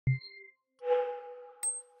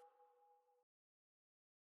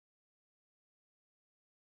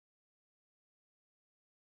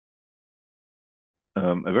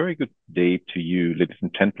A very good day to you, ladies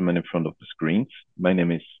and gentlemen, in front of the screens. My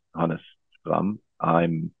name is Hannes Stram.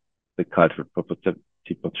 I'm the cultural property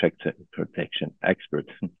protection expert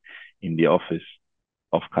in the Office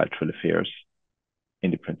of Cultural Affairs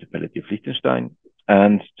in the Principality of Liechtenstein.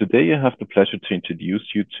 And today I have the pleasure to introduce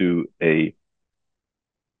you to a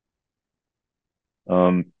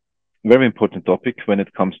very important topic when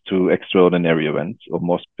it comes to extraordinary events, or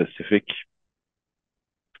more specific,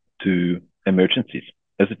 to emergencies.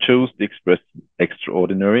 As it shows the express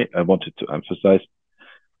extraordinary, I wanted to emphasize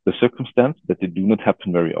the circumstance that they do not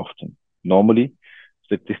happen very often. Normally,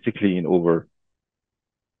 statistically, in over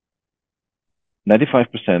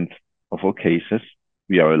 95% of all cases,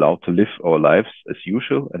 we are allowed to live our lives as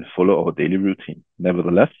usual and follow our daily routine.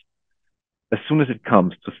 Nevertheless, as soon as it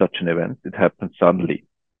comes to such an event, it happens suddenly,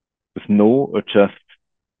 with no or just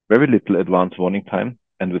very little advance warning time,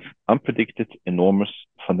 and with unpredicted, enormous,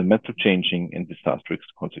 fundamental changing and disastrous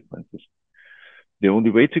consequences. The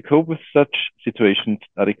only way to cope with such situations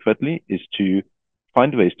adequately is to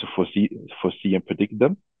find ways to foresee and predict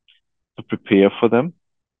them, to prepare for them,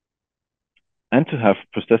 and to have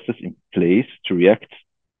processes in place to react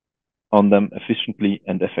on them efficiently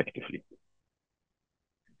and effectively.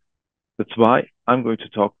 That's why I'm going to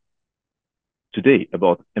talk today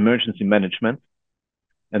about emergency management,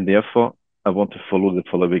 and therefore I want to follow the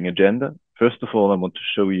following agenda. First of all, I want to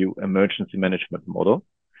show you emergency management model,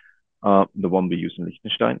 the one we use in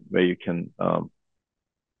Liechtenstein, where you can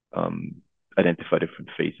identify different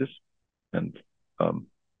phases and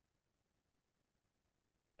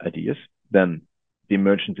ideas. Then the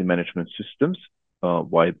emergency management systems,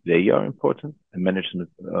 why they are important, and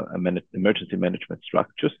emergency management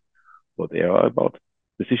structures, what they are about,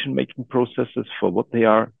 decision-making processes for what they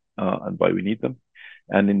are and why we need them.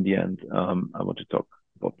 And in the end, I want to talk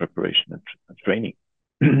about preparation and training.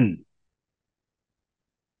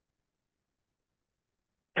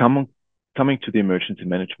 Coming to the emergency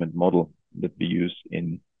management model that we use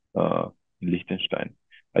in Liechtenstein.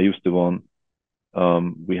 I use the one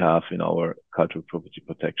we have in our cultural property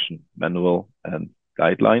protection manual and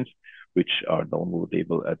guidelines, which are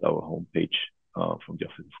downloadable at our homepage from the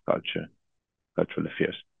Office of Cultural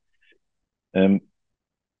Affairs.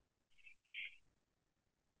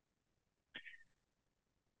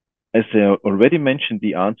 As I already mentioned,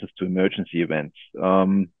 the answers to emergency events,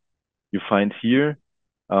 you find here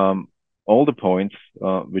all the points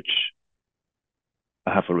which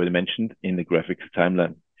I have already mentioned in the graphics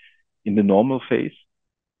timeline. In the normal phase,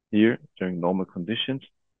 here during normal conditions,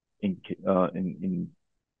 in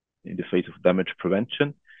the phase of damage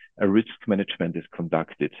prevention, a risk management is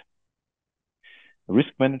conducted.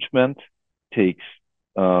 Risk management takes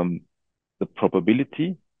the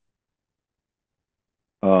probability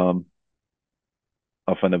of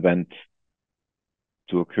an event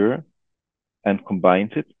to occur and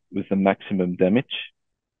combines it with the maximum damage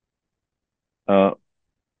in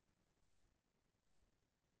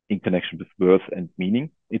connection with worth and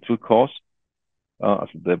meaning it will cause, as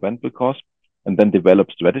the event will cause, and then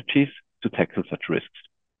develop strategies to tackle such risks.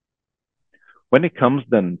 When it comes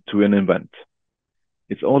then to an event,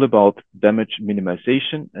 it's all about damage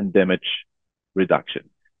minimization and damage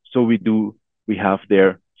reduction. So we have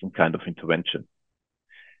there some kind of intervention.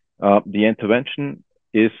 The intervention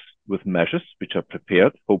is with measures which are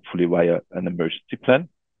prepared, hopefully via an emergency plan,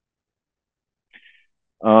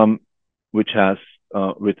 which has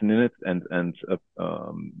written in it and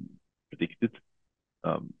predicted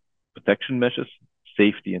protection measures,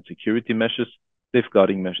 safety and security measures,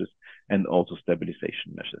 safeguarding measures, and also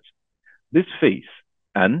stabilization measures. This phase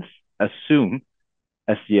ends as soon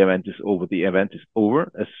as the event is over. The event is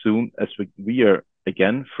over as soon as we are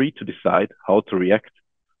again free to decide how to react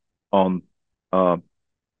on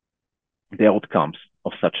the outcomes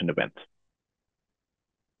of such an event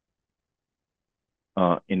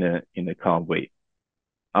in a calm way.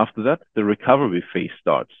 After that, the recovery phase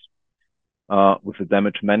starts with the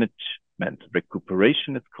damage management.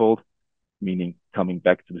 Recuperation, it's called, meaning coming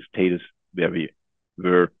back to the status where we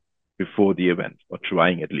were before the event, or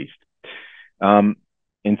trying at least.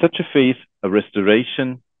 In such a phase, a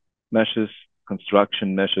restoration measures,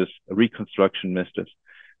 construction measures, reconstruction measures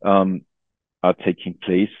are taking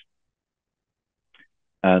place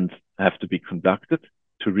and have to be conducted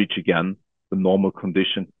to reach again the normal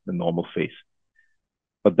condition, the normal phase.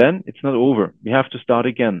 But then it's not over. We have to start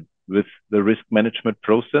again with the risk management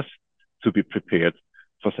process to be prepared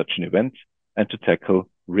for such an event and to tackle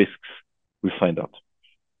risks we find out.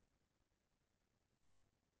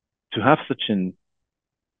 To have such a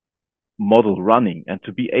model running and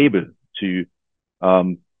to be able to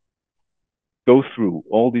go through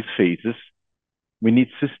all these phases we need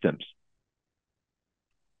systems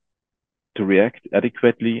to react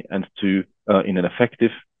adequately and to in an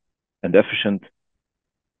effective and efficient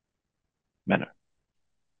manner.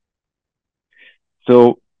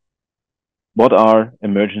 So what are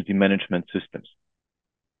emergency management systems?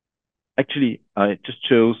 Actually, I just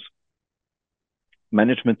chose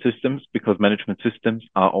management systems because management systems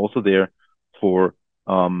are also there for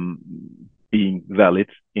being valid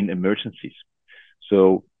in emergencies.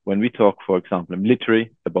 So when we talk, for example, in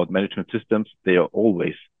military about management systems, they are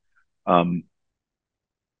always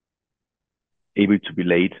able to be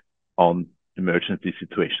laid on emergency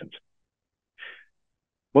situations.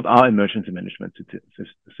 What are emergency management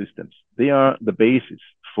systems? They are the basis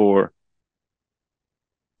for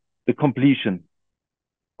the completion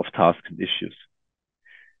of tasks and issues.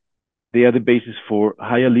 They are the basis for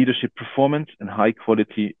higher leadership performance and high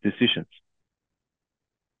quality decisions.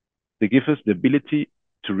 They give us the ability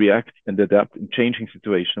to react and adapt in changing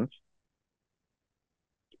situations.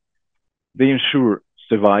 They ensure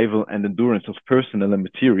survival and endurance of personnel and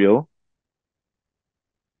material,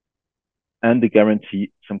 and they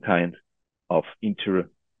guarantee some kind of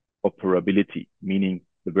interoperability, meaning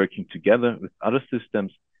the working together with other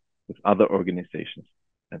systems, with other organizations,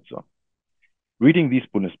 and so on. Reading these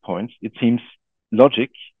bullet points, it seems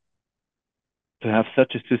logic to have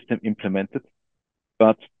such a system implemented,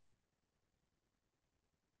 but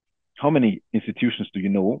how many institutions do you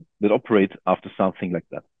know that operate after something like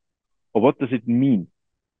that? Or what does it mean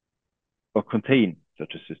or contain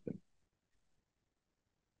such a system?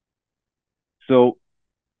 So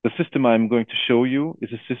the system I'm going to show you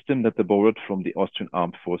is a system that I borrowed from the Austrian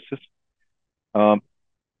Armed Forces. And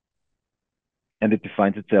it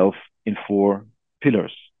defines itself in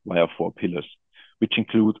via four pillars, which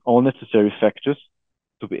include all necessary factors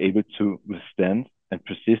to be able to withstand and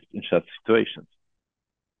persist in such situations.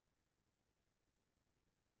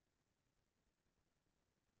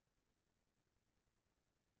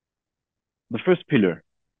 The first pillar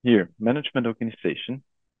here, management organization,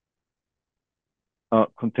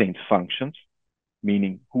 contains functions,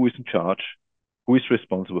 meaning who is in charge, who is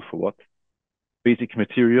responsible for what, basic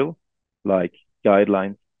material like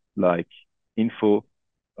guidelines, like info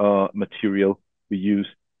material we use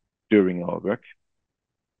during our work,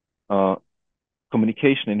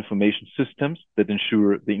 communication and information systems that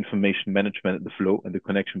ensure the information management, the flow and the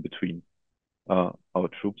connection between our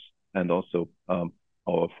troops and also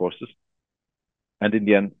our forces. And in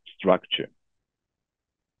the end, structure.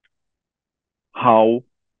 How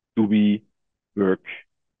do we work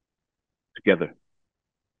together?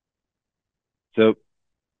 So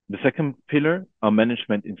the second pillar are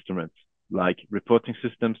management instruments like reporting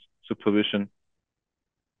systems, supervision,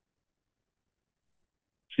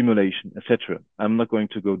 simulation, etc. I'm not going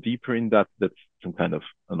to go deeper in that. That's some kind of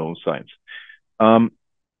an old science.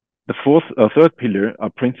 The third pillar are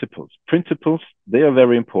principles. Principles, they are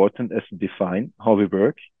very important as to define how we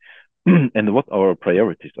work and what our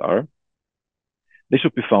priorities are. They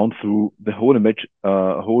should be found through the whole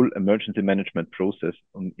emergency management process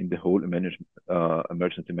in the whole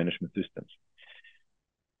emergency management systems.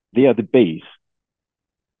 They are the base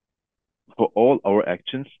for all our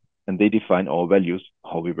actions, and they define our values,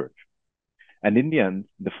 how we work. And in the end,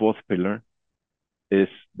 the fourth pillar is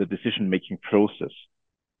the decision-making process.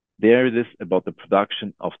 There it is about the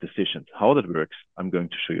production of decisions. How that works, I'm going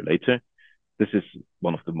to show you later. This is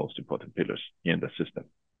one of the most important pillars in the system.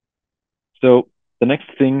 So the next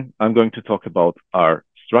thing I'm going to talk about are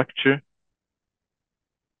structure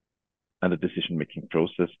and the decision-making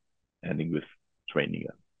process, ending with training.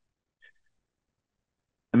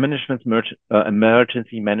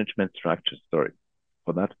 Emergency management structures, sorry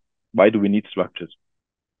for that. Why do we need structures?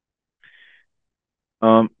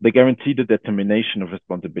 They guarantee the determination of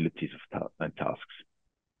responsibilities and tasks.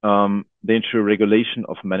 They ensure regulation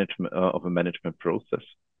of a management process.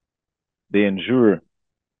 They ensure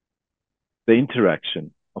the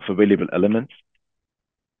interaction of available elements.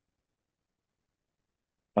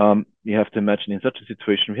 You have to imagine in such a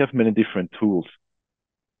situation, we have many different tools.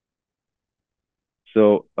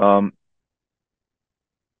 So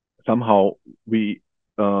somehow we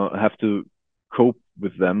have to cope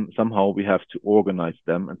with them. Somehow we have to organize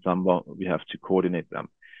them, and somehow we have to coordinate them.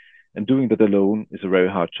 And doing that alone is a very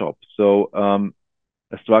hard job. So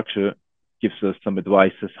a structure gives us some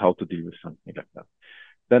advices how to deal with something like that.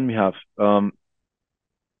 Then we have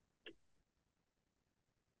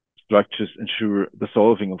structures ensure the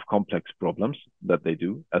solving of complex problems that they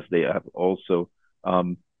do, as they have also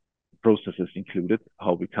processes included,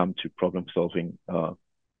 how we come to problem solving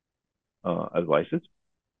advices.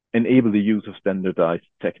 enable the use of standardized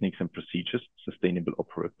techniques and procedures, sustainable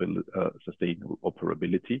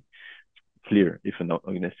operability. Clear, if an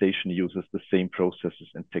organization uses the same processes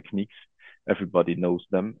and techniques, everybody knows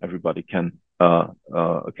them, everybody can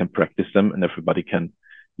practice them, and everybody can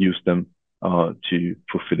use them to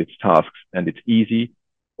fulfill its tasks. And it's easy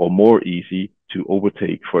or more easy to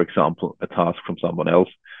overtake, for example, a task from someone else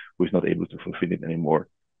who is not able to fulfill it anymore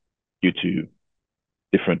due to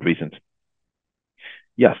different reasons.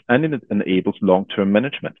 Yes, and it enables long-term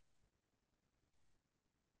management.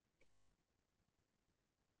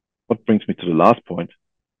 What brings me to the last point.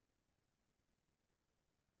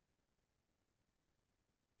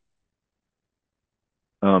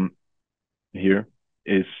 Here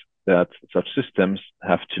is that such systems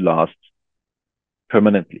have to last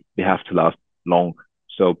permanently. They have to last long.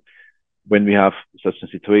 So when we have such a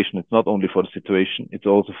situation, it's not only for the situation, it's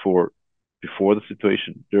also for before the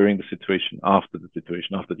situation, during the situation, after the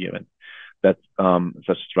situation, after the event, that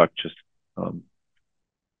such structures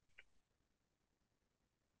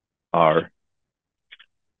are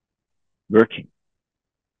working.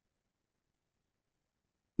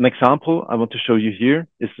 An example I want to show you here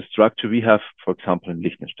is the structure we have, for example, in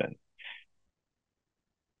Liechtenstein.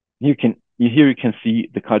 Here you can see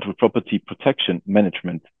the cultural property protection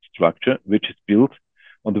management structure, which is built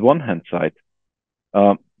on the one hand side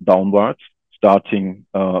downwards, starting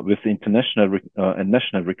with the international and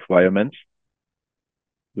national requirements,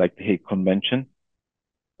 like the Hague Convention,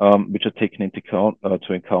 which are taken into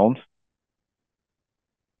account.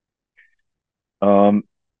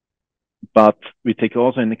 But we take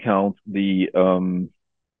also into account the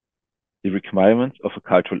requirements of a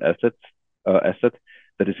cultural asset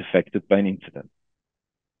that is affected by an incident.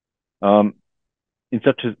 In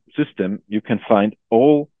such a system, you can find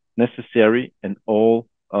all necessary and all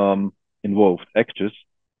involved actors,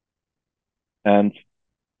 and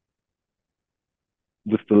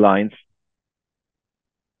with the lines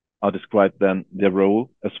are described then their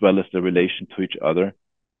role as well as their relation to each other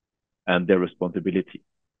and their responsibility.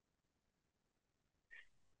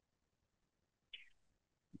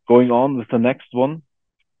 Going on with the next one,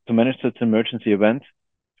 to manage such an emergency event,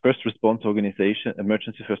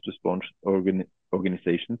 emergency first response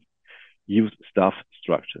organizations use staff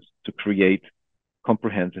structures to create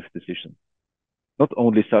comprehensive decisions. Not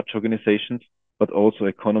only such organizations, but also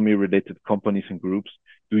economy-related companies and groups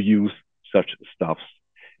do use such staffs.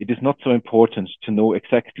 It is not so important to know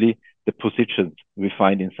exactly the positions we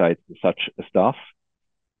find inside such a staff.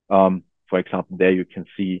 For example, there you can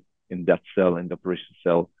see in that cell, in the operations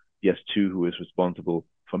cell, the S2 who is responsible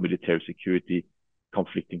for military security,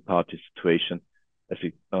 conflicting party situation. As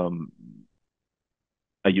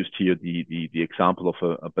I used here the example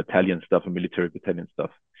of a battalion staff, a military battalion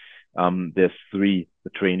staff. There's 3, the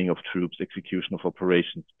training of troops, execution of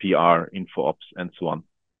operations, PR, info ops, and so on.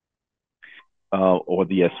 Or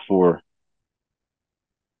the S4.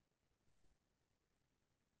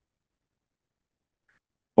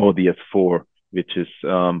 Or the S4, which is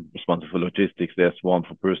responsible for logistics. There's 1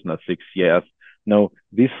 for personnel, 6 yes. No,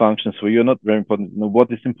 these functions for you are not very important. No,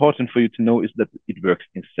 what is important for you to know is that it works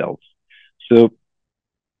in cells. So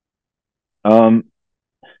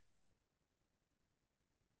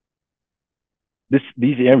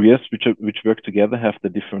these areas which work together have the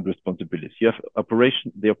different responsibilities. You have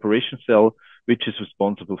the operation cell, which is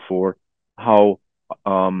responsible for how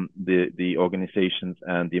the organizations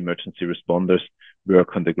and the emergency responders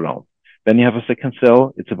work on the ground. Then you have a second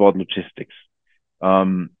cell. It's about logistics.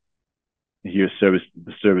 Here,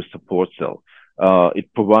 the service support cell.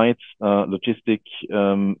 It provides logistic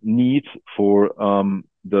needs for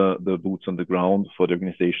the boots on the ground for the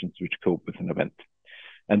organizations which cope with an event.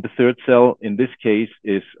 And the third cell in this case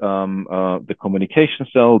is the communication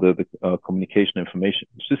cell, the communication information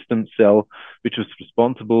system cell, which is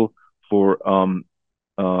responsible for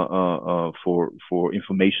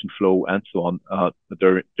information flow and so on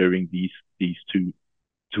during these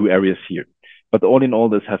two areas here. But all in all,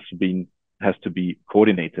 this has to be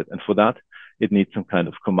coordinated, and for that it needs some kind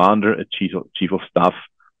of commander, a chief of staff,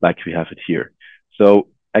 like we have it here. So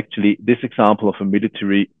actually, this example of a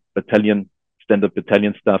military battalion, standard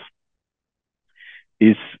battalion staff,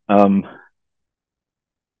 is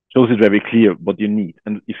shows it very clear what you need.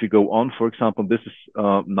 And if you go on, for example, this is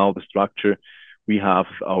now the structure. We have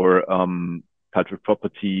our cultural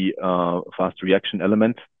property fast reaction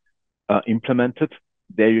element implemented.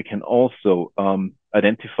 There you can also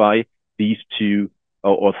identify these 2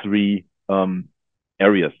 or 3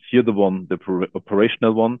 areas. Here the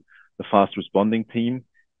operational one, the fast responding team.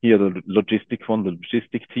 Here the logistic one, the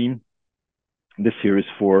logistic team. This here is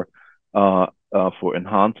for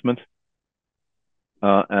enhancement.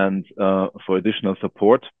 and for additional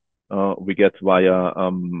support, we get via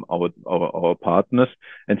our partners.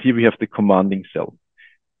 And here we have the commanding cell.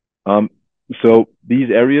 So these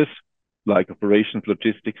areas like operations,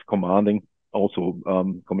 logistics, commanding, also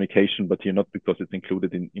communication, but here not because it's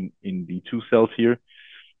included in the two cells here.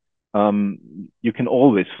 You can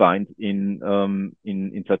always find in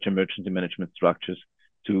such emergency management structures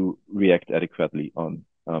to react adequately on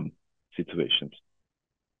situations.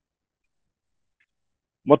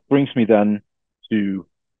 What brings me then to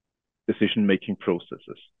decision-making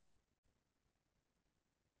processes?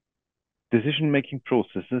 Decision-making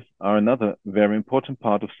processes are another very important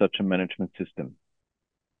part of such a management system.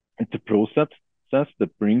 It's a process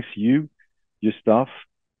that brings you, your staff,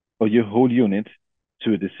 or your whole unit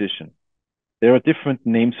to a decision. There are different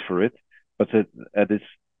names for it, but as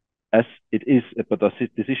it is about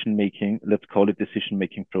decision-making, let's call it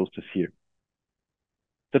decision-making process here.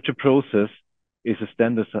 Such a process is a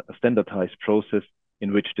standardized process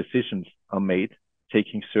in which decisions are made,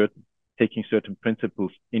 taking certain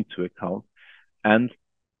principles into account, and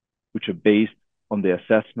which are based on the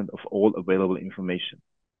assessment of all available information.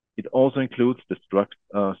 It also includes the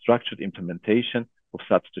structured implementation of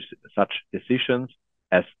such decisions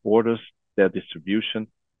as orders, their distribution,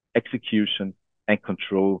 execution, and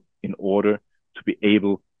control in order to be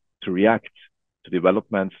able to react to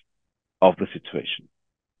developments of the situation.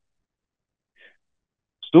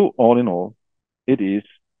 So all in all, it is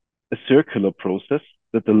a circular process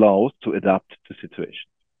that allows to adapt to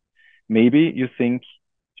situations. Maybe you think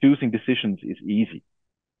choosing decisions is easy.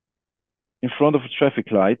 In front of a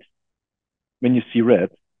traffic light, when you see red,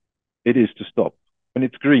 it is to stop. When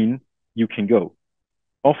it's green, you can go.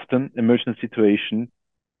 Often, emergency situations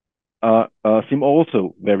seem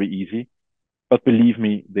also very easy, but believe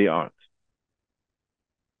me, they aren't.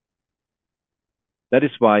 That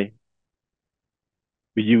is why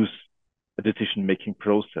we use a decision-making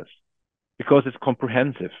process, because it's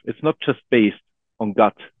comprehensive. It's not just based on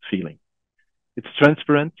gut feeling. It's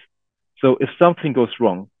transparent. So if something goes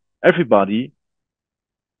wrong, everybody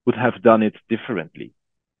would have done it differently.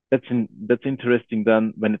 That's interesting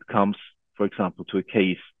then when it comes, for example, to a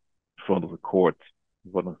case in front of a court,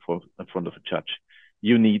 in front of a judge.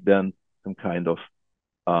 You need then some kind of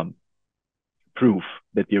proof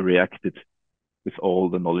that you reacted with all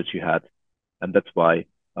the knowledge you had. And that's why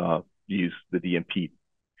you use the DMP.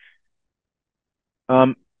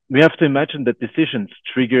 We have to imagine that decisions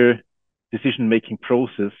trigger decision-making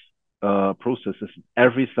processes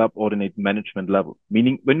every subordinate management level.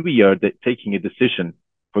 Meaning when we are taking a decision,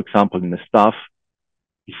 for example, in a staff,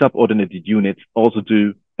 the subordinated units also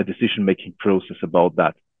do a decision-making process about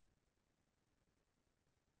that.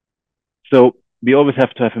 So we always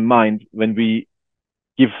have to have in mind when we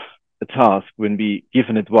give a task, when we give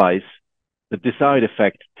an advice, the desired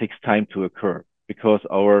effect takes time to occur because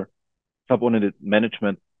our subordinated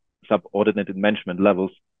management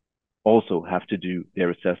levels also have to do their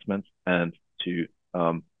assessments and to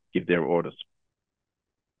give their orders.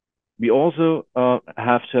 We also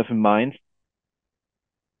have to have in mind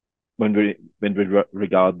when we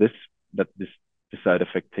regard this, that this desired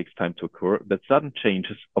effect takes time to occur, that sudden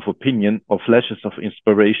changes of opinion or flashes of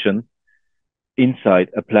inspiration inside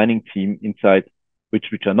a planning team, inside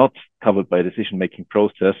which are not covered by a decision-making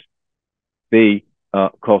process, they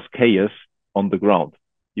cause chaos on the ground.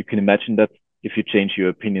 You can imagine that if you change your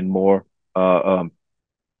opinion more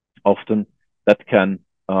often, that can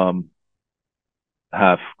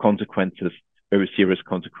have consequences, very serious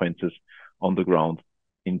consequences on the ground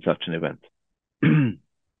in such an event.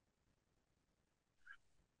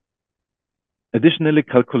 Additionally,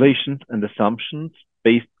 calculations and assumptions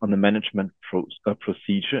based on the management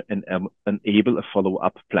procedure and enable a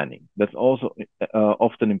follow-up planning. That's also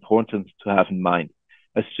often important to have in mind.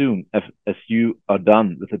 As soon as you are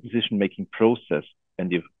done with the decision-making process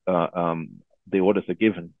and the orders are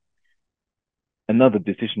given, another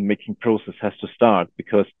decision-making process has to start,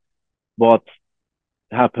 because what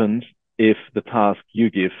happens if the task you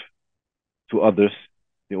give to others,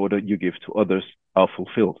 the order you give to others are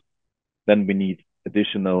fulfilled? Then we need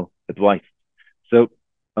additional advice. So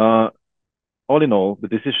all in all, the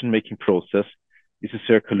decision-making process is a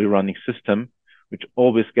circularly running system which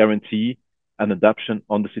always guarantee an adaptation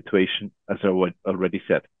on the situation, as I already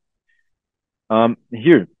said.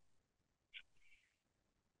 Here,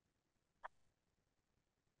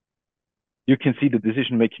 you can see the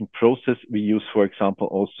decision-making process we use, for example,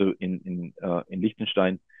 also in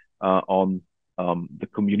Liechtenstein on the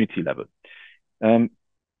community level.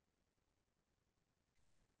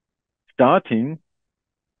 Starting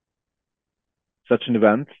such an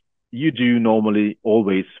event, you do normally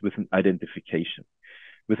always with an identification.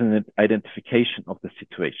 with an identification of the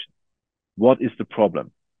situation. What is the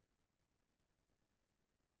problem?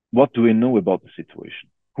 What do we know about the situation?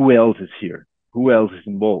 Who else is here? Who else is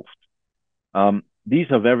involved? These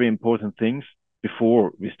are very important things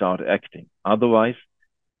before we start acting. Otherwise,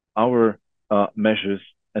 our measures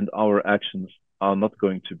and our actions are not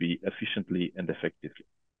going to be efficiently and effectively,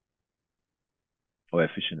 or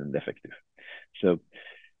efficient and effective. So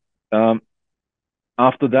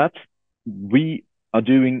after that, we are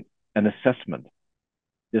doing an assessment.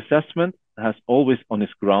 The assessment has always on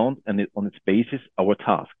its ground and on its basis our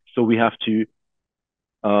task. So we have to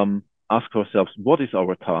ask ourselves, what is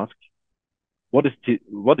our task? What is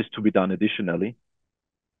to be done additionally?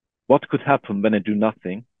 What could happen when I do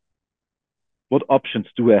nothing? What options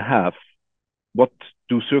do I have? What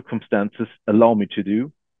do circumstances allow me to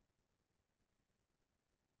do?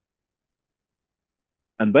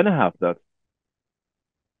 And when I have that,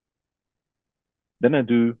 then I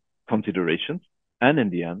do considerations, and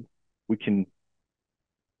in the end, we can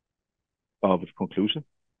with conclusion,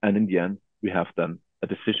 and in the end, we have then a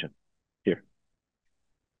decision here.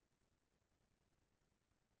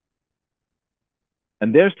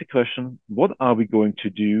 And there's the question, what are we going to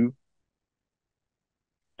do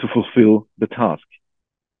to fulfill the task?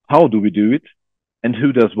 How do we do it? And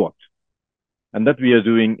who does what? And that we are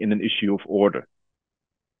doing in an issue of order.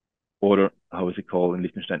 Order, how is it called in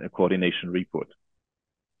Liechtenstein? A coordination report,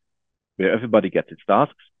 where everybody gets its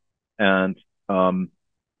tasks, and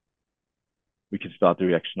we can start the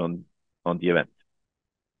reaction on the event.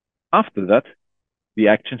 After that, the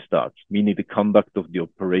action starts, meaning the conduct of the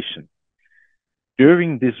operation.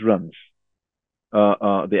 During these runs,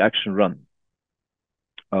 the action runs,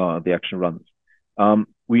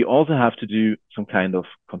 we also have to do some kind of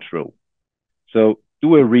control. So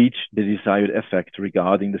do I reach the desired effect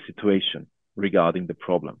regarding the situation, regarding the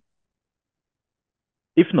problem?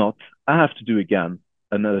 If not, I have to do again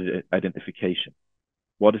another identification.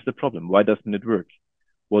 What is the problem? Why doesn't it work?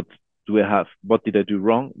 What do I have? What did I do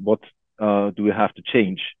wrong? What do I have to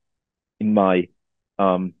change in my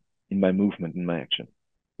movement, in my action,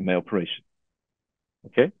 in my operation?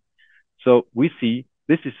 Okay, so we see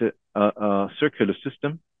this is a circular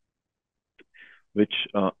system which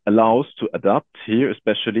allows to adapt here,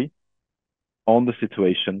 especially on the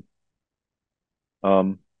situation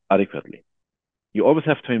adequately. You always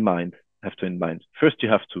have to in mind. First, you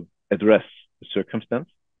have to address the circumstance,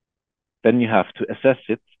 then you have to assess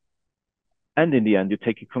it, and in the end, you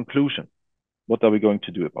take a conclusion. What are we going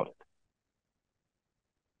to do about it?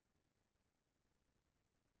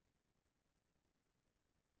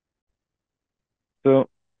 So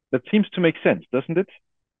that seems to make sense, doesn't it?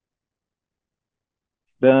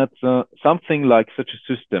 That something like such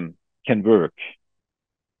a system can work,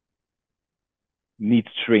 needs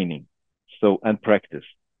training, and practice.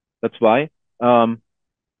 That's why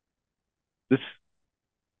this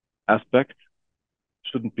aspect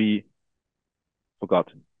shouldn't be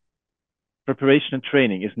forgotten. Preparation and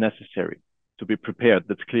training is necessary. To be prepared,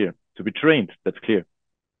 that's clear. To be trained, that's clear.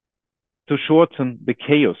 To shorten the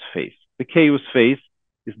chaos phase. The chaos phase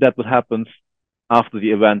is that what happens after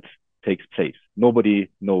the event takes place. Nobody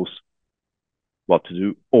knows what to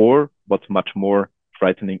do, or what's much more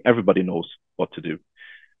frightening, everybody knows what to do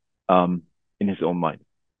in his own mind.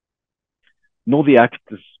 Know the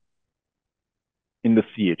actors in the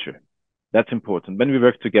theater. That's important. When we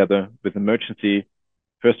work together with emergency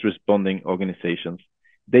first responding organizations,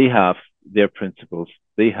 they have their principles,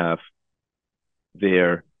 they have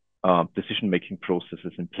their decision-making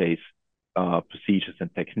processes in place, procedures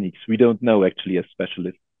and techniques. We don't know actually as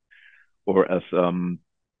specialists or as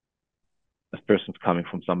persons coming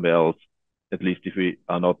from somewhere else, at least if we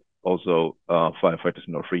are not also firefighters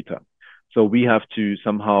in our free time. So we have to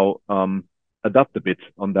somehow adapt a bit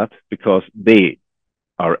on that, because they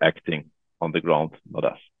are acting on the ground, not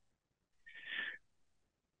us.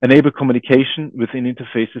 Enable communication within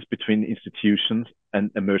interfaces between institutions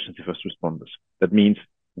and emergency first responders. That means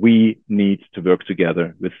we need to work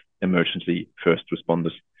together with emergency first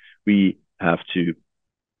responders. We have to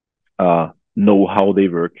know how they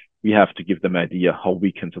work. We have to give them an idea how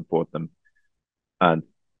we can support them, and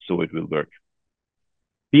so it will work.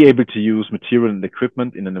 Be able to use material and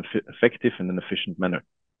equipment in an effective and an efficient manner.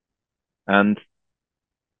 And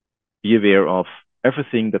be aware of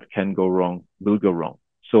everything that can go wrong will go wrong.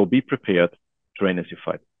 So be prepared, train as you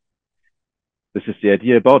fight. This is the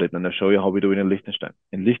idea about it, and I'll show you how we do it in Liechtenstein.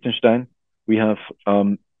 In Liechtenstein, we have,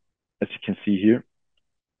 as you can see here,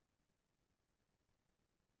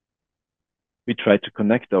 we try to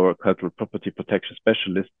connect our cultural property protection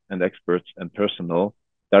specialists and experts and personnel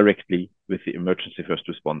directly with the emergency first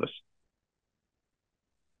responders.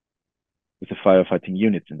 with the firefighting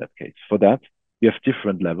units in that case. For that, we have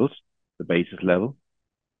different levels: the basis level,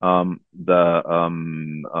 the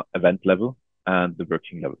event level, and the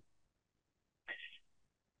working level.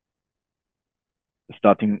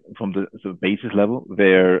 Starting from the basis level,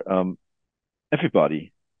 where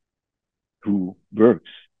everybody who works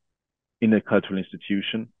in a cultural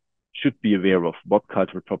institution should be aware of what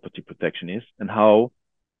cultural property protection is and how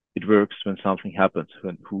it works when something happens,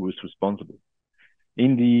 who is responsible.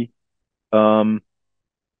 In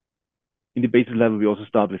the basis level, we also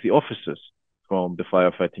start with the officers from the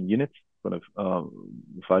firefighting units, from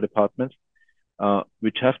the fire department,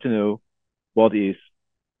 which have to know what is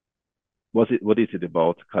it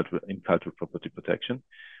about cultural property protection,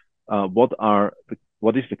 what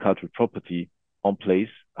is the cultural property on place,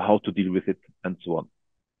 how to deal with it, and so on.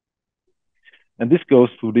 And this goes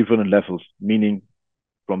through different levels, meaning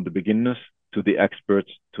from the beginners to the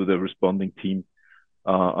experts to the responding team,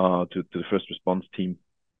 to the first response team,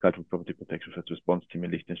 cultural property protection first response team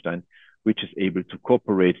in Liechtenstein, which is able to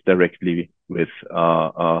cooperate directly with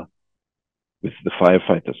the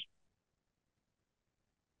firefighters.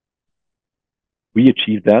 We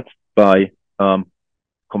achieve that by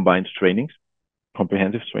combined trainings,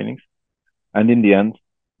 comprehensive trainings, and in the end,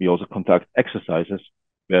 we also conduct exercises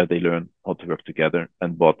where they learn how to work together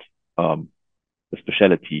and what the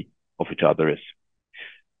speciality of each other is.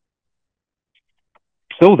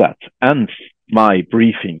 So that ends my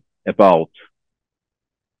briefing about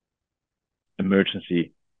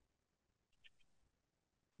emergency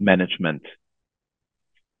management,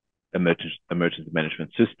 emergency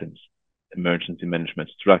management systems, emergency management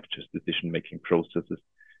structures, decision-making processes,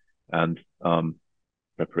 and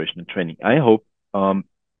preparation and training. I hope I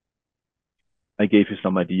gave you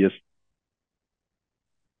some ideas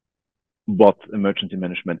what emergency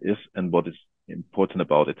management is and what is important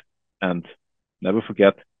about it. And never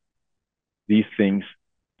forget, these things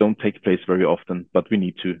don't take place very often, but we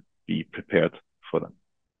need to be prepared for them.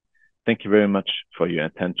 Thank you very much for your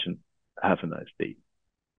attention. Have a nice day.